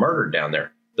 murdered down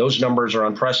there. Those numbers are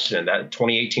unprecedented. That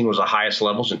 2018 was the highest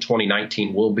levels, and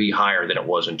 2019 will be higher than it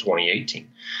was in 2018.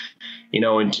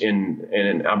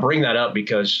 And I bring that up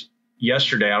because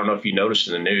yesterday, I don't know if you noticed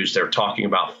in the news, they're talking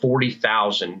about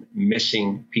 40,000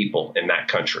 missing people in that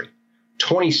country,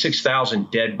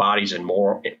 26,000 dead bodies and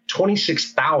more,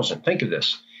 26,000. Think of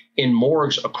this, in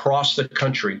morgues across the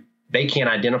country. They can't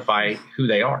identify who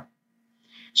they are.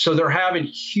 So they're having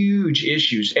huge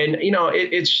issues. And,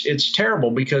 it's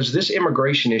terrible because this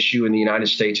immigration issue in the United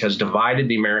States has divided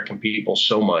the American people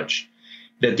so much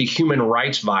that the human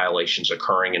rights violations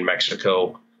occurring in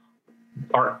Mexico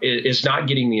is not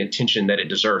getting the attention that it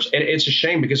deserves. And it's a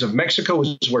shame because if Mexico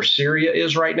is where Syria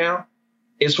is right now,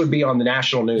 this would be on the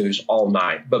national news all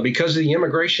night. But because of the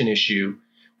immigration issue,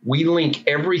 we link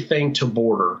everything to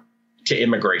border to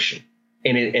immigration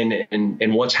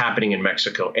and what's happening in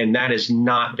Mexico. And that is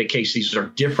not the case. These are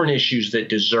different issues that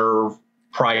deserve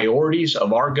priorities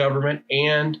of our government.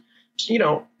 And,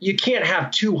 you can't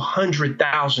have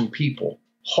 200,000 people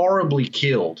horribly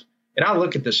killed. And I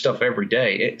look at this stuff every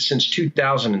day since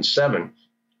 2007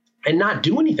 and not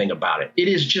do anything about it. It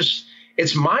is just,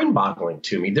 it's mind boggling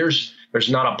to me. There's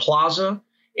not a plaza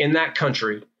in that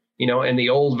country, in the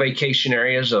old vacation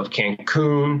areas of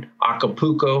Cancun,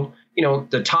 Acapulco,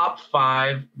 the top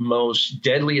 5 most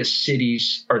deadliest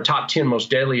cities or top 10 most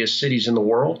deadliest cities in the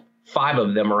world. 5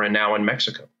 of them are now in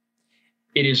Mexico.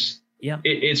 It is,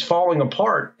 it's falling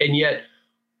apart. And yet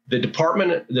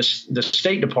the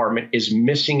State Department is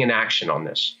missing in action on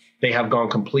this. They have gone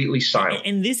completely silent.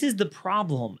 And this is the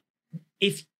problem.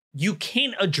 If you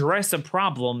can't address a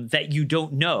problem that you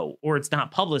don't know or it's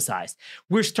not publicized,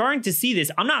 we're starting to see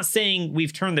this. I'm not saying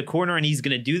we've turned the corner and he's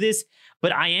going to do this,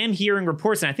 but I am hearing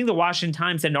reports, and I think the Washington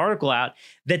Times had an article out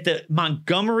that the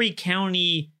Montgomery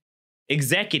County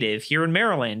executive here in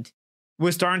Maryland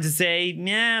was starting to say,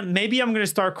 maybe I'm going to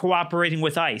start cooperating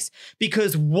with ICE,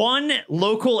 because one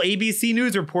local ABC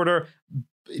News reporter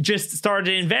just started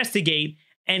to investigate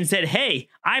and said, hey,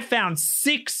 I found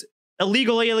 6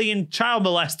 illegal alien child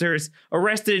molesters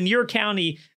arrested in your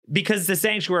county because it's a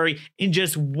sanctuary in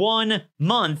just 1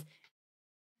 month.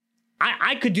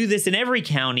 I could do this in every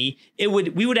county.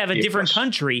 We would have a different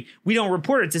country. We don't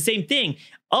report it. It's the same thing.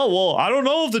 Oh, well, I don't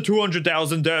know of the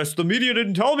 200,000 deaths. The media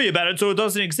didn't tell me about it, so it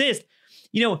doesn't exist.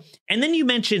 And then you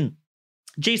mentioned,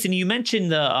 Jason,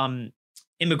 the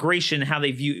immigration, how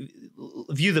they view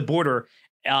the border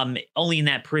only in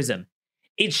that prism.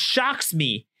 It shocks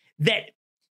me that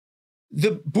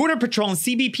the Border Patrol and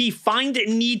CBP find a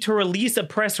need to release a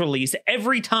press release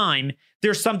every time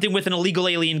there's something with an illegal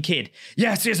alien kid.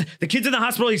 Yes, the kid's in the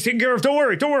hospital. He's taken care of. Don't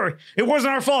worry. It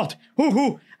wasn't our fault.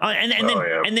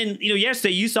 And then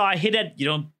yesterday you saw a hit at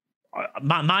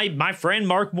my friend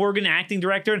Mark Morgan, acting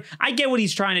director. And I get what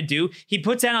he's trying to do. He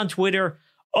puts out on Twitter,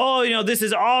 this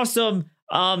is awesome.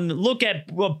 Look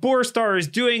at what Borstar is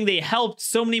doing. They helped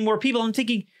so many more people. I'm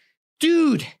thinking,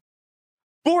 dude,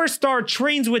 Borstar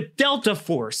trains with Delta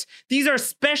Force. These are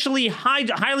specially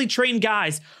highly trained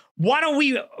guys. Why don't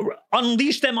we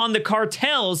unleash them on the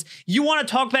cartels? You want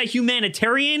to talk about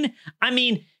humanitarian? I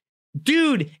mean,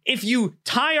 dude, if you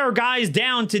tie our guys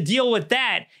down to deal with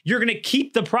that, you're going to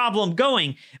keep the problem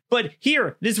going. But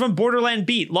here, this is from Borderland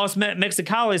Beat. Los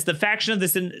Mexicanos, the faction of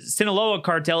the Sinaloa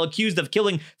cartel accused of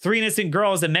killing 3 innocent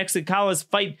girls, and Mexicanos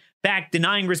fight back,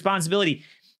 denying responsibility.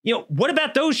 What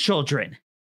about those children?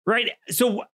 Right?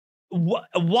 So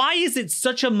why is it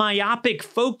such a myopic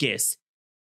focus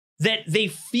that they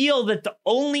feel that the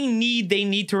only need they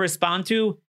need to respond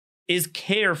to is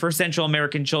care for Central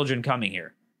American children coming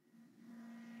here?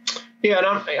 Yeah, and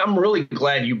I'm really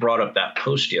glad you brought up that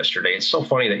post yesterday. It's so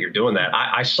funny that you're doing that.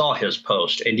 I saw his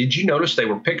post, and did you notice they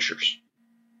were pictures?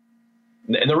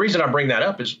 And the reason I bring that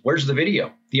up is, where's the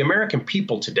video? The American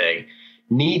people today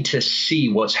need to see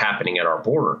what's happening at our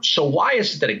border. So why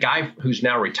is it that a guy who's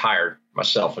now retired,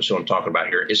 myself is who I'm talking about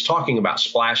here, is talking about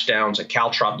splashdowns and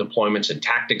caltrop deployments and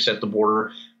tactics at the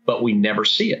border, but we never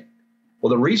see it? Well,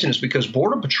 the reason is because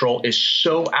Border Patrol is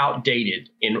so outdated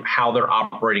in how they're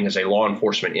operating as a law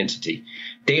enforcement entity.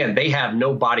 Dan, they have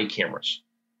no body cameras.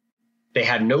 They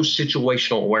have no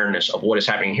situational awareness of what is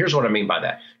happening. Here's what I mean by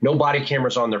that. No body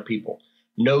cameras on their people.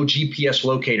 No GPS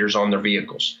locators on their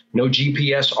vehicles. No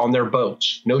GPS on their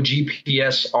boats. No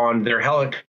GPS on their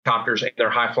helicopters and their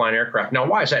high-flying aircraft. Now,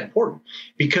 why is that important?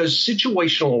 Because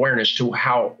situational awareness to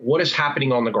what is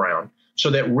happening on the ground, so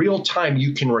that real time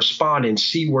you can respond and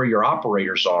see where your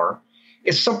operators are,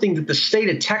 is something that the state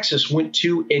of Texas went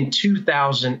to in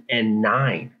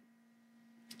 2009.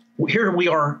 Here we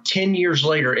are 10 years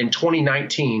later in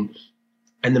 2019,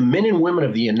 and the men and women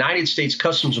of the United States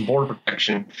Customs and Border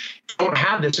Protection don't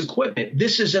have this equipment.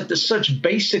 This is at such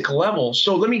basic level.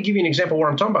 So let me give you an example where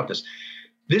I'm talking about this.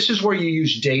 This is where you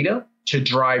use data to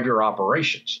drive your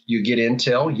operations. You get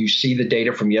intel, you see the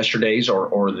data from yesterday's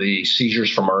or the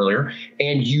seizures from earlier,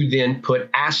 and you then put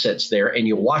assets there and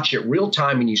you watch it real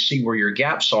time and you see where your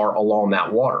gaps are along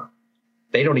that water.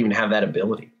 They don't even have that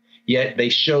ability. Yet they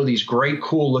show these great,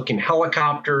 cool looking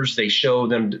helicopters. They show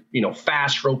them,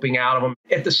 fast roping out of them.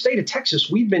 At the state of Texas,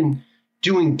 we've been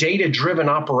doing data driven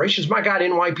operations. My God,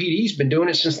 NYPD's been doing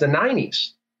it since the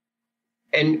 90s.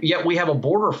 And yet we have a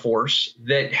border force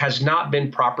that has not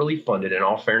been properly funded, in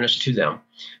all fairness to them.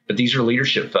 But these are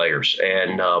leadership failures.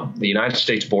 And the United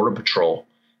States Border Patrol,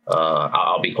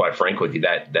 I'll be quite frank with you,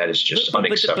 that is just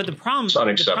unacceptable. But the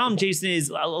problem, Jason,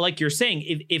 is like you're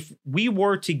saying, if we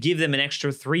were to give them an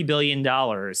extra $3 billion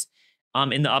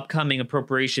in the upcoming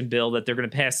appropriation bill that they're going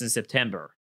to pass in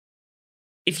September,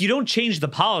 if you don't change the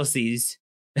policies,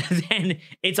 then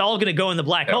it's all going to go in the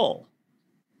black hole.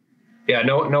 Yeah,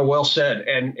 no, well said.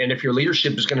 And if your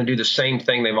leadership is going to do the same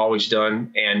thing they've always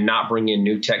done and not bring in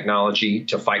new technology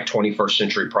to fight 21st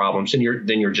century problems, then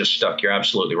you're just stuck. You're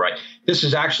absolutely right. This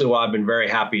is actually why I've been very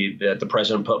happy that the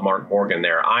president put Mark Morgan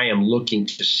there. I am looking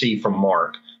to see from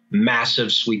Mark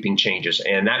massive sweeping changes.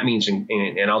 And that means,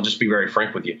 and I'll just be very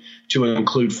frank with you, to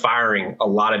include firing a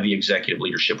lot of the executive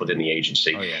leadership within the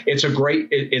agency. Oh, yeah.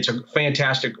 It's a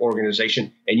fantastic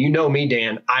organization. And you know me,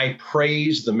 Dan, I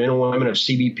praise the men and women of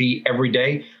CBP every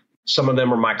day. Some of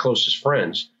them are my closest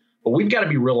friends. But we've got to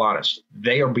be real honest.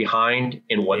 They are behind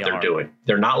in what they're doing.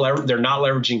 They're not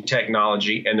leveraging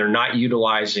technology, and they're not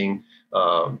utilizing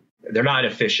they're not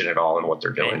efficient at all in what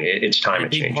they're doing. It's time to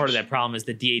change. Part of that problem is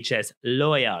the DHS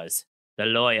lawyers. The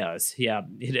lawyers. Yeah,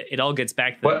 it all gets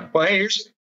back to them.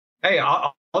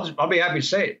 Well, I'll be happy to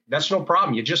say it. That's no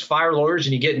problem. You just fire lawyers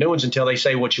and you get new ones until they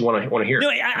say what you want to hear. No,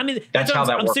 I mean, that's how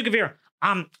that works. I'm sick of hearing.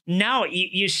 Now,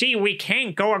 you see, we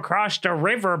can't go across the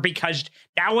river because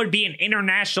that would be an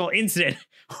international incident.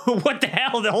 What the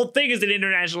hell? The whole thing is an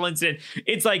international incident.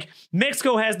 It's like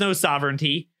Mexico has no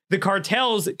sovereignty. The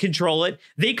cartels control it.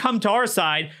 They come to our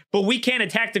side, but we can't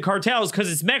attack the cartels because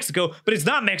it's Mexico, but it's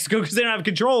not Mexico because they don't have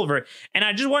control over it. And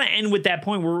I just want to end with that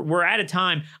point. We're out of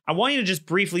time. I want you to just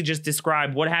briefly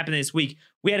describe what happened this week.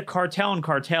 We had a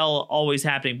cartel always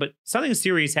happening, but something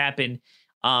serious happened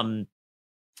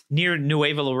near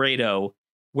Nuevo Laredo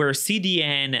where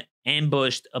CDN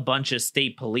ambushed a bunch of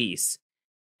state police.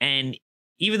 And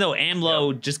even though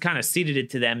AMLO just kind of ceded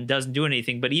it to them, doesn't do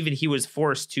anything, but even he was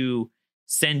forced to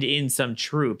send in some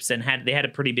troops and they had a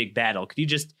pretty big battle. Could you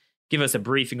just give us a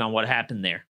briefing on what happened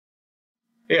there?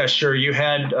 Yeah, sure. You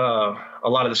had a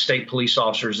lot of the state police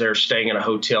officers there staying in a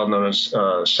hotel known as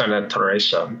Santa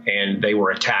Teresa, and they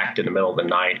were attacked in the middle of the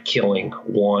night, killing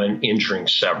one, injuring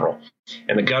several.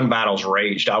 And the gun battles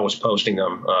raged. I was posting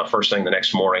them first thing the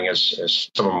next morning as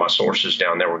some of my sources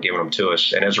down there were giving them to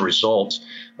us. And as a result,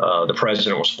 the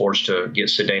president was forced to get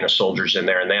Sedena soldiers in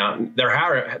there. And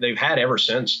they've had ever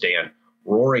since, Dan,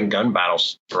 roaring gun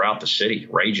battles throughout the city,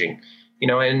 raging.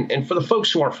 And for the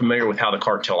folks who aren't familiar with how the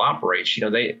cartel operates,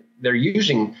 they're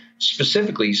using,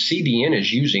 specifically CDN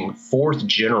is using 4th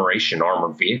generation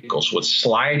armored vehicles with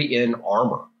slide-in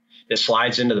armor that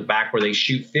slides into the back where they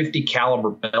shoot 50 caliber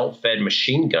belt-fed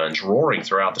machine guns roaring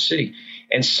throughout the city.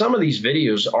 And some of these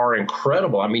videos are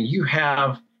incredible. I mean, you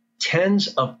have tens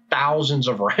of thousands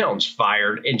of rounds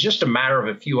fired in just a matter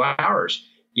of a few hours,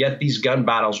 yet these gun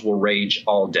battles will rage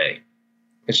all day.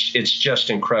 It's just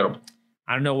incredible.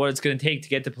 I don't know what it's going to take to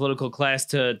get the political class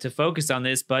to focus on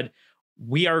this, but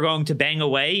we are going to bang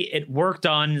away. It worked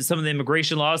on some of the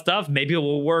immigration law stuff. Maybe it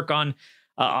will work on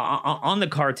the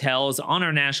cartels, on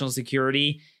our national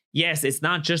security. Yes, it's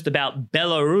not just about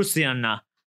Belarusian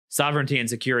sovereignty and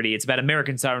security. It's about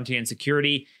American sovereignty and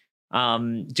security.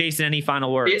 Jason, any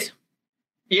final words?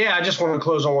 Yeah, I just want to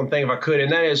close on one thing if I could,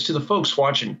 and that is to the folks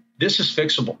watching, this is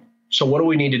fixable. So what do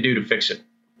we need to do to fix it?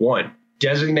 1,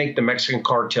 designate the Mexican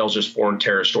cartels as foreign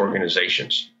terrorist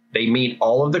organizations. They meet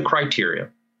all of the criteria.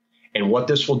 And what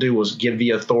this will do is give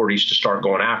the authorities to start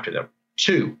going after them.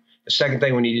 2, the second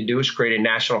thing we need to do is create a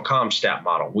national CompStat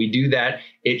model. We do that.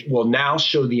 It will now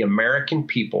show the American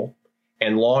people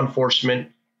and law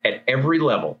enforcement at every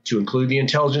level, to include the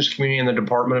intelligence community and the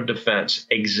Department of Defense,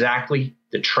 exactly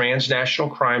the transnational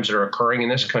crimes that are occurring in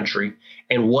this country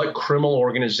and what criminal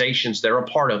organizations they're a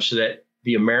part of, so that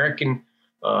the American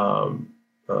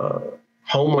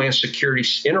Homeland Security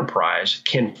enterprise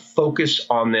can focus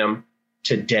on them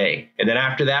today. And then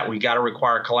after that, we got to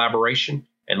require collaboration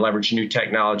and leverage new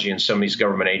technology in some of these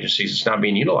government agencies. It's not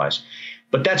being utilized,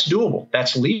 but that's doable.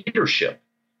 That's leadership.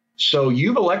 So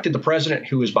you've elected the president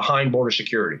who is behind border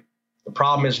security. The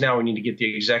problem is now we need to get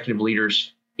the executive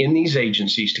leaders in these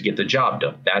agencies to get the job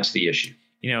done. That's the issue.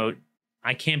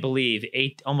 I can't believe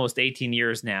almost 18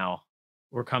 years now.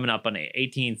 We're coming up on the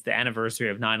 18th, the anniversary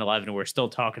of 9/11, and we're still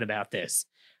talking about this.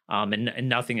 And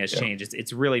nothing has changed.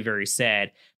 It's really very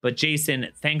sad. But Jason,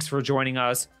 thanks for joining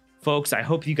us. Folks, I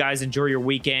hope you guys enjoy your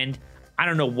weekend. I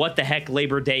don't know what the heck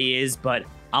Labor Day is, but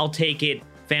I'll take it.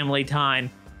 Family time.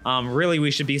 Really,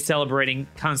 we should be celebrating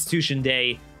Constitution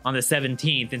Day on the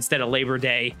 17th instead of Labor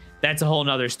Day. That's a whole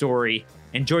nother story.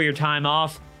 Enjoy your time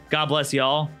off. God bless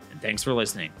y'all, and thanks for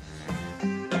listening.